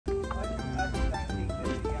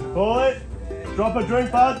Pull it. Drop a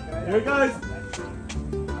drink, bud. Here it goes.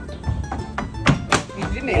 You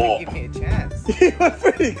didn't even give me a chance. You were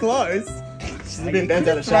pretty close. She's a bit bent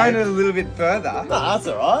out of shape. Trying it a little bit further. No, that's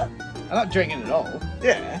alright. I'm not drinking at all.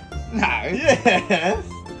 Yeah. No. Yes.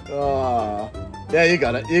 Oh. Yeah, you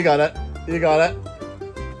got it. You got it. You got it.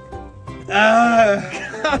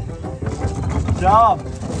 Job.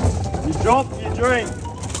 You drop your drink.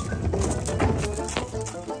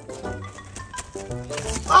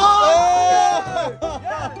 Oh!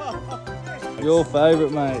 Your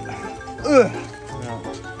favourite, mate.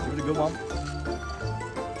 Give it a good one.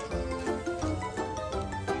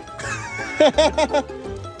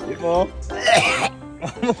 Bit more.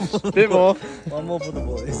 Bit more. One more for the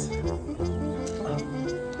boys.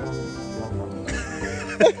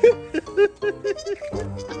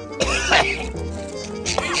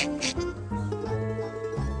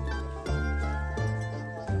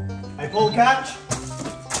 Hey, full catch.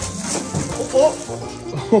 Oh.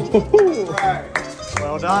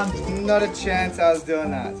 Well done. Not a chance I was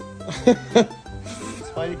doing that. That's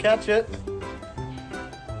why you catch it.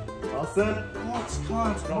 Austin.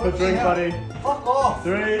 Drop a drink, buddy. Fuck off.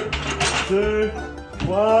 3, 2,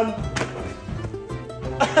 1.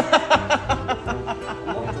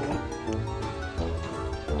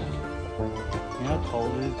 How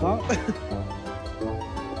cold is it?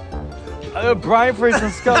 I got brain freeze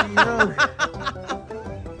and scum milk.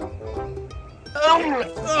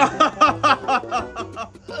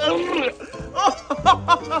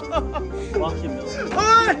 Fuck your milk.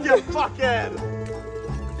 Oh, you fuckhead!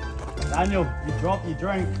 Daniel, you drop your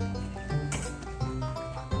drink.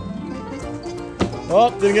 Oh,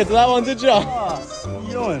 didn't get to that one, did you? Oh, what are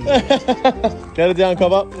you doing? Get it down,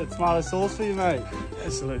 cover. That's tomato sauce for you, mate.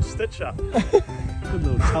 It's a little stitcher. Good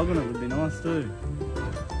little tug on it would be nice too.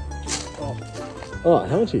 Oh,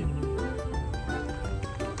 how much are you?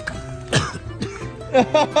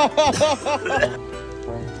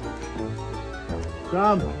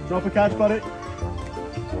 Drop a catch, buddy.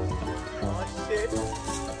 Oh, shit.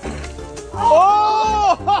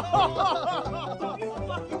 Oh!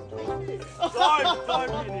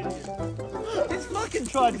 Don't be an idiot. He's fucking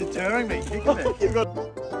tried deterring me. Kick it. You've got...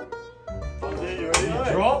 You ready? You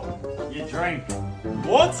drop your drink.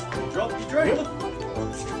 What? Drop your drink.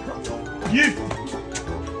 You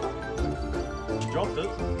Dropped it.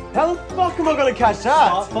 How the fuck am I going to catch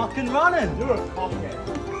that? Start fucking running. You're a cockhead.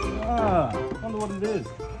 Ah, wonder what it is.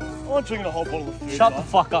 I'm drinking a whole bottle of food. Shut the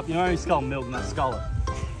fuck up. You only skull milk, not skull it.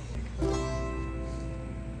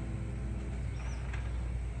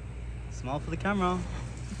 Smile for the camera.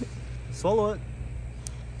 Swallow it.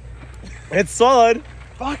 It's solid.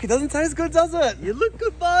 Fuck, it doesn't taste good, does it? You look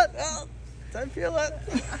good, but Don't feel it.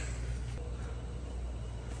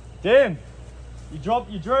 damn. You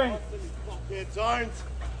dropped your drink. Yeah, don't.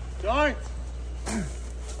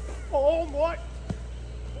 Oh my.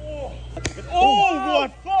 Oh my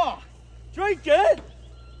fuck. Drink it.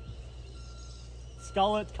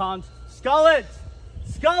 Skull it, cunt. Skull it.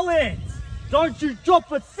 Skull it. Don't you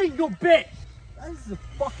drop a single bit. That is the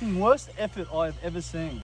fucking worst effort I've ever seen.